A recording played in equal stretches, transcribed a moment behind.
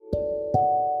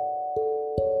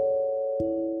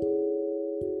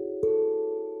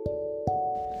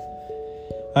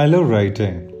I love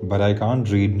writing, but I can't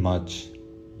read much.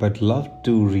 But love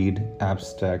to read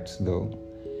abstracts though.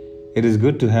 It is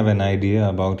good to have an idea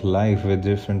about life with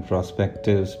different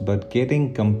perspectives, but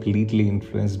getting completely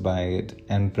influenced by it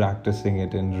and practicing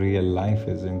it in real life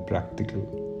is impractical.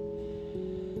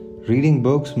 Reading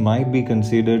books might be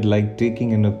considered like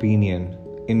taking an opinion.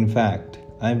 In fact,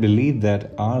 I believe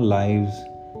that our lives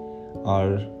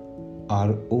are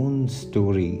our own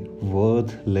story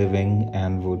worth living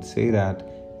and would say that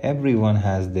everyone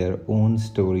has their own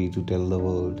story to tell the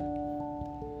world.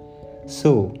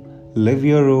 So, live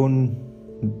your own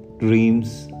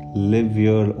dreams, live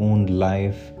your own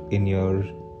life in your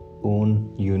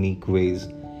own unique ways.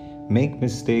 Make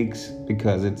mistakes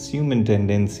because it's human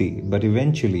tendency, but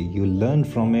eventually you learn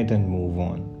from it and move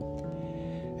on.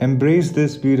 Embrace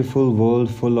this beautiful world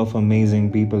full of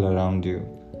amazing people around you.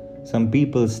 Some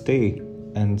people stay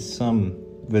and some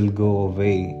will go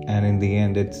away, and in the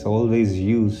end it's always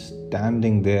you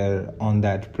standing there on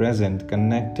that present,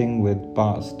 connecting with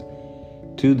past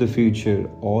to the future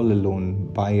all alone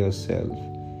by yourself.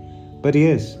 But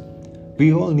yes,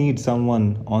 we all need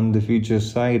someone on the future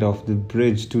side of the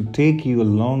bridge to take you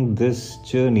along this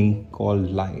journey called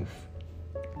life.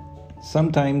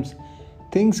 Sometimes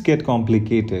things get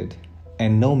complicated,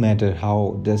 and no matter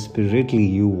how desperately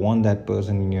you want that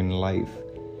person in your life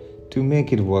to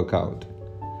make it work out,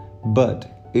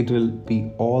 but it will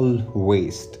be all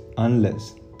waste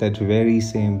unless that very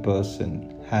same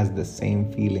person has the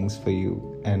same feelings for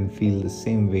you and feel the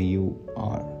same way you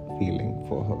are feeling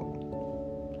for her.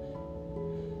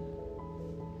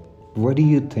 What do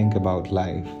you think about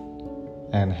life?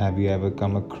 And have you ever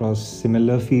come across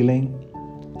similar feeling?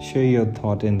 Share your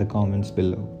thought in the comments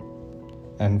below.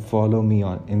 And follow me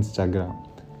on Instagram,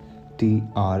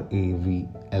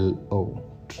 TRAVLO,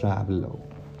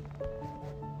 Travelo.